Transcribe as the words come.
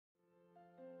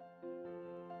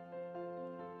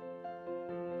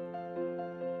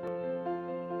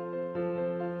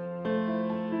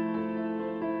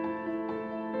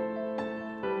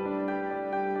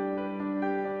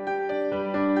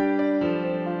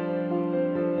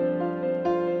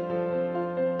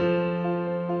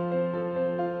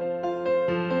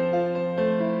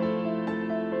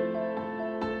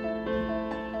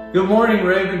Good morning,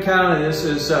 Rabun County. This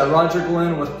is Roger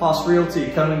Glenn with POS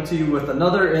Realty coming to you with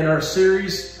another in our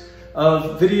series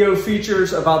of video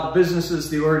features about the businesses,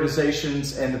 the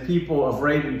organizations, and the people of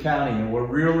Rabun County. And we're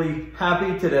really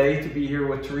happy today to be here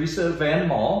with Teresa Van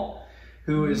Mol,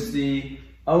 who is the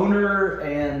owner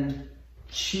and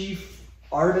chief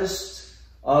artist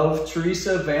of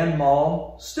Teresa Van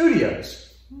Mol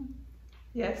Studios.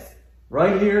 Yes.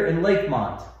 Right here in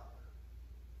Lakemont.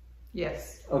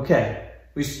 Yes. Okay.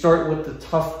 We start with the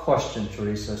tough question,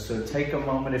 Teresa, so take a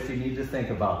moment if you need to think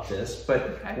about this, but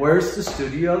okay. Where's the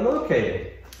studio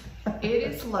located? It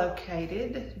is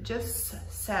located just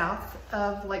south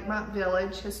of Lakemont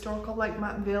Village, historical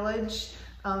Lakemont Village,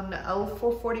 on Old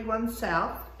 441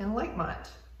 South in Lakemont.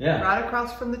 Yeah. Right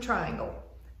across from the Triangle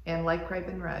and Lake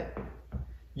Rabun Road.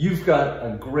 You've got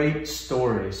a great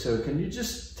story, so can you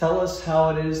just tell us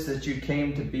how it is that you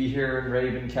came to be here in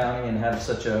Rabun County and have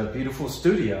such a beautiful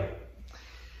studio?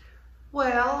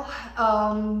 Well,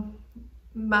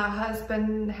 my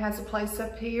husband has a place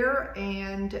up here,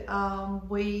 and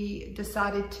we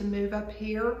decided to move up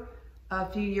here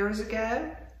a few years ago,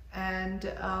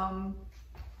 and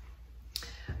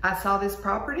I saw this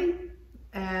property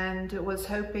and was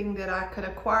hoping that I could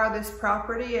acquire this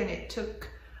property, and it took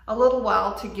a little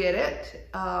while to get it,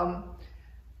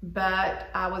 but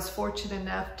I was fortunate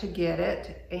enough to get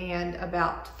it, and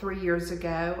about 3 years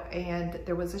ago, and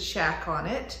there was a shack on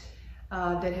it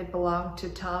that had belonged to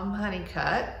Tom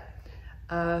Honeycutt,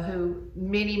 who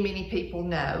many people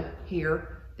know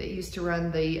here, that used to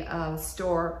run the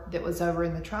store that was over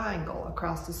in the Triangle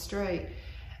across the street.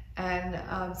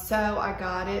 And so I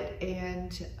got it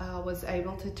and was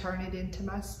able to turn it into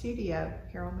my studio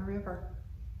here on the river.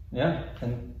 Yeah,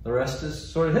 and the rest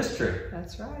is sort of history.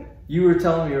 That's right. You were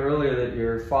telling me earlier that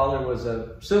your father was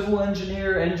a civil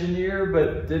engineer,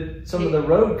 but did some of the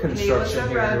road construction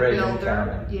here in Rabun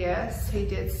County. Yes, he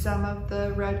did some of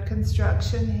the road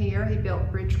construction here. He built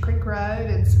Bridge Creek Road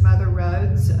and some other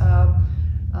roads,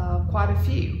 quite a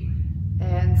few.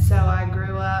 And so I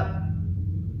grew up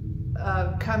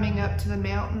coming up to the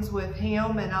mountains with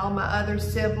him and all my other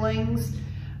siblings,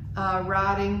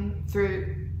 riding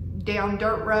down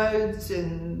dirt roads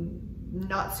and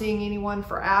not seeing anyone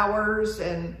for hours,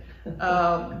 and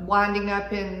winding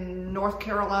up in North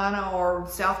Carolina or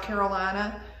South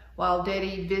Carolina while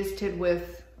Daddy visited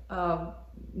with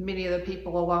many of the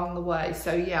people along the way.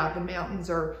 So yeah, the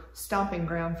mountains are stomping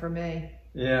ground for me.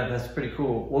 Yeah, that's pretty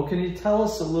cool. Well, can you tell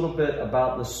us a little bit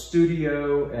about the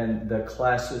studio and the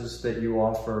classes that you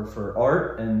offer for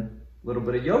art and a little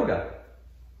bit of yoga?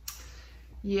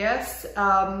 Yes,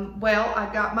 well, I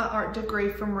got my art degree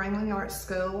from Ringling Art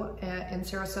School in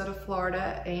Sarasota,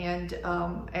 Florida, and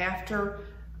after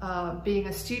being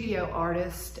a studio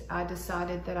artist, I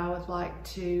decided that I would like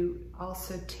to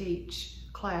also teach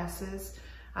classes.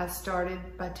 I started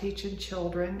by teaching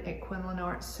children at Quinlan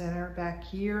Art Center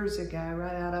back years ago,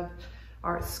 right out of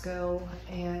art school,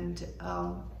 and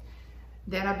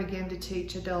then I began to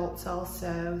teach adults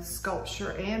also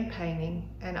sculpture and painting,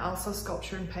 and also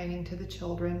sculpture and painting to the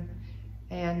children,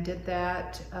 and did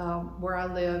that where I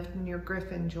lived near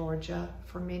Griffin, Georgia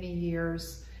for many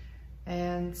years.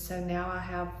 And so now I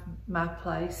have my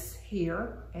place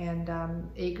here, and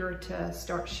I'm eager to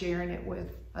start sharing it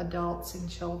with adults and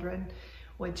children,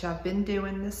 which I've been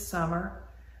doing this summer.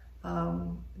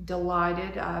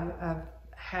 Delighted. I've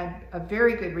had a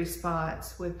very good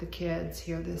response with the kids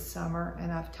here this summer,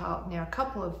 and I've taught now a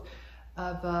couple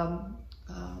of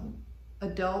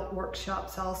adult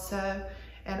workshops also,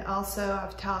 and also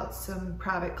I've taught some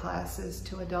private classes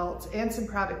to adults and some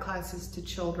private classes to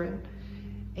children,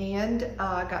 and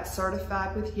I got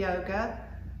certified with yoga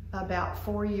about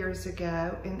 4 years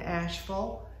ago in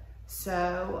Asheville.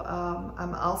 So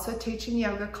I'm also teaching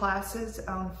yoga classes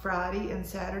on Friday and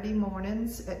Saturday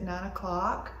mornings at 9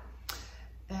 o'clock.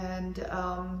 And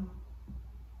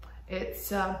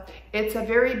it's a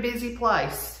very busy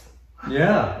place.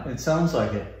 Yeah, it sounds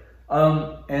like it.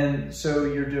 And so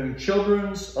you're doing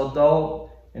children's,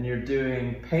 adult, and you're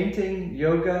doing painting,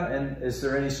 yoga, and is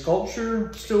there any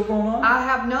sculpture still going on? I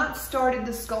have not started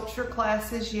the sculpture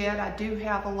classes yet. I do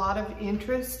have a lot of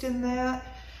interest in that,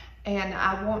 and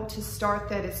I want to start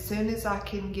that as soon as I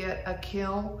can get a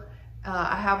kiln.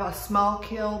 I have a small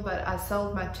kiln, but I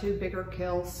sold my 2 bigger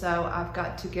kilns, so I've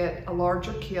got to get a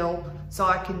larger kiln so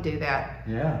I can do that.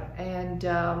 Yeah. And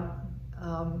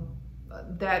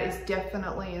that is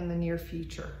definitely in the near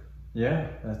future. Yeah,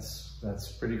 that's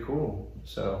pretty cool.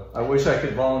 So I wish I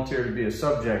could volunteer to be a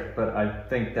subject, but I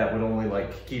think that would only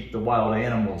like keep the wild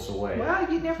animals away.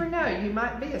 Well, you never know. You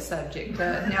might be a subject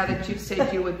now that you've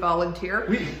said you would volunteer.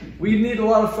 We need a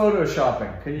lot of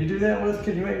photoshopping. Can you do that with?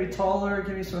 Can you make me taller?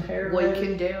 Give me some hair? We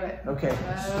can do it. Okay,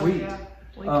 Oh, sweet. Yeah,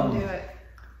 we can do it.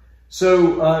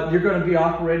 So you're going to be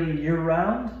operating year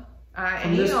round?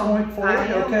 From this point forward,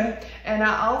 okay. And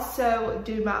I also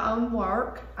do my own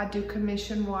work. I do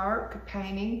commission work,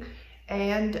 painting,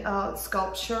 and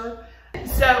sculpture.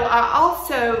 So I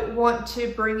also want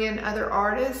to bring in other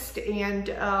artists and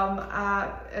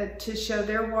to show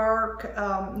their work.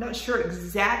 Not sure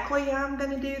exactly how I'm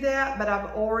going to do that, but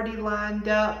I've already lined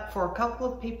up for a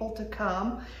couple of people to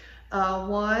come.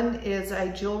 One is a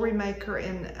jewelry maker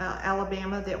in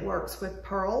Alabama that works with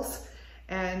pearls.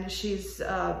 And she's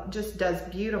just does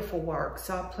beautiful work.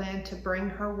 So I plan to bring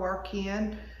her work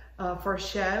in for a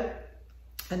show.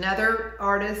 Another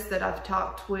artist that I've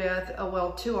talked with,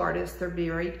 well, two artists, they're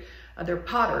married, they're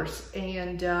potters,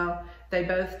 and they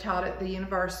both taught at the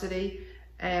university.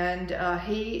 And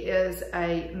he is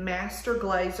a master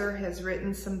glazer, has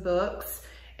written some books,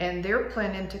 and they're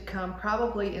planning to come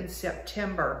probably in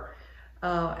September.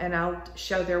 And I'll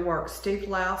show their work. Steve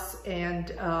Louse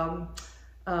and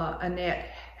Annette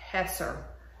Hesser.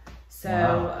 So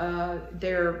wow.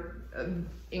 They're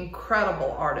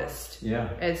incredible artists. Yeah.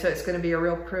 And so it's going to be a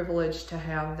real privilege to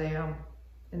have them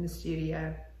in the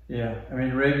studio. Yeah. I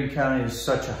mean, Rabun County is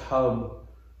such a hub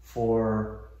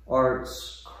for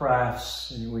arts,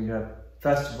 crafts, and we have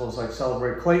festivals like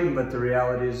Celebrate Clayton, but the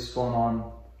reality is it's going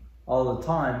on all the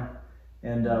time.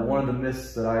 And one of the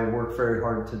myths that I work very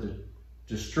hard to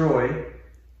destroy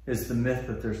is the myth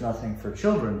that there's nothing for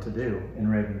children to do in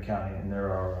Rabun County, and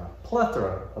there are a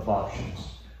plethora of options.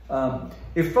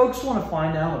 If folks want to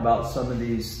find out about some of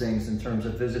these things in terms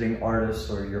of visiting artists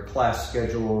or your class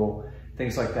schedule,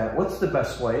 things like that, what's the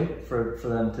best way for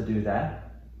them to do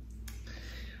that?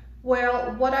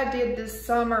 Well, what I did this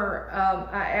summer,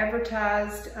 I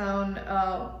advertised on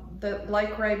the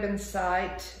Lake Rabun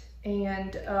site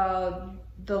and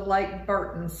the Lake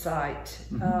Burton site.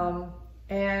 Mm-hmm.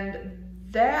 And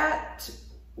that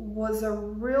was a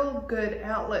real good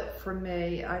outlet for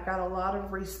me. I got a lot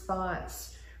of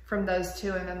response from those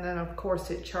two, and then of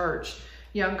course at church,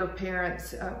 younger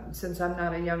parents, since I'm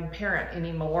not a young parent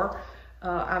anymore,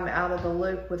 I'm out of the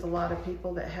loop with a lot of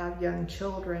people that have young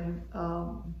children,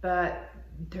 but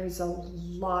there's a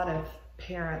lot of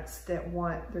parents that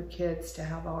want their kids to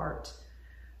have art.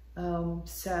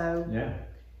 So yeah.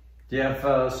 Do you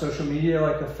have social media,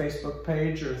 like a Facebook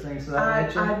page or things of that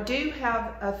nature? I do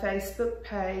have a Facebook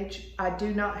page. I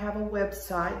do not have a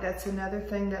website. That's another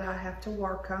thing that I have to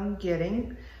work on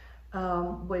getting,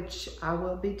 which I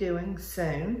will be doing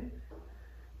soon.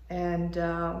 And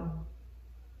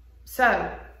so.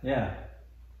 Yeah.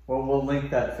 Well, we'll link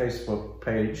that Facebook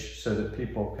page so that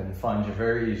people can find you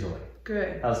very easily.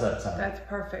 Good. How's that sound? That's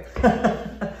perfect.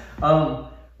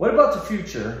 What about the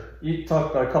future? You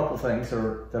talked about a couple things that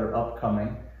are upcoming,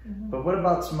 mm-hmm. but what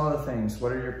about some other things?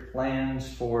 What are your plans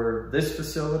for this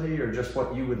facility, or just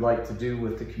what you would like to do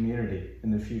with the community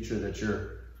in the future that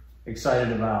you're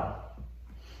excited about?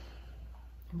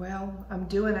 Well, I'm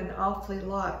doing an awfully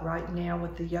lot right now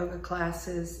with the yoga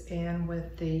classes and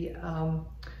with the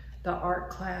art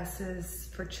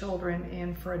classes for children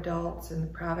and for adults, and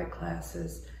the private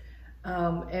classes,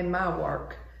 and my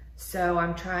work. So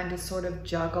I'm trying to sort of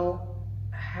juggle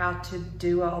how to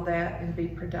do all that and be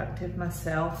productive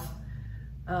myself.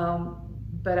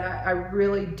 But I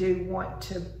really do want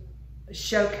to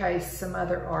showcase some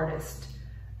other artists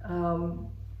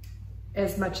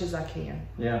as much as I can.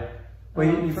 Yeah. Well,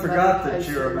 you forgot that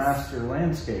you're a master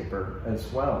landscaper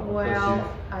as well.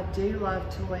 Well, I do love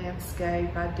to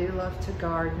landscape. I do love to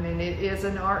garden, and it is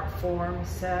an art form.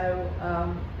 So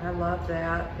I love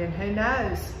that. And who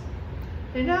knows?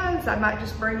 Who knows? I might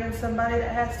just bring in somebody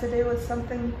that has to do with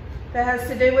something that has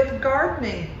to do with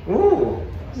gardening. Ooh.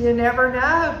 You never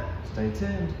know. Stay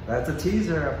tuned. That's a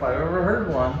teaser if I've ever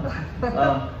heard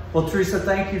one. Well, Teresa,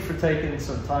 thank you for taking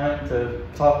some time to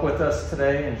talk with us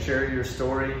today and share your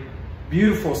story.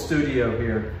 Beautiful studio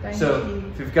here. Thank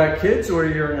you. If you've got kids or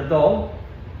you're an adult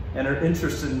and are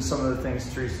interested in some of the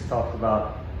things Teresa talked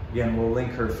about, again, we'll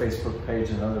link her Facebook page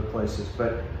and other places.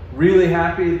 But really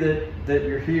happy that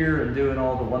you're here and doing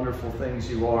all the wonderful things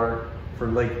you are for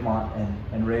Lakemont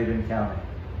and Rabun County.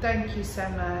 Thank you so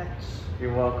much.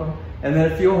 You're welcome. And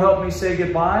then if you'll help me say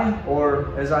goodbye,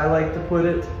 or as I like to put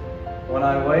it, when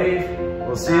I wave,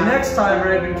 we'll see you next time,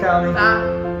 Rabun County.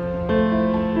 Bye.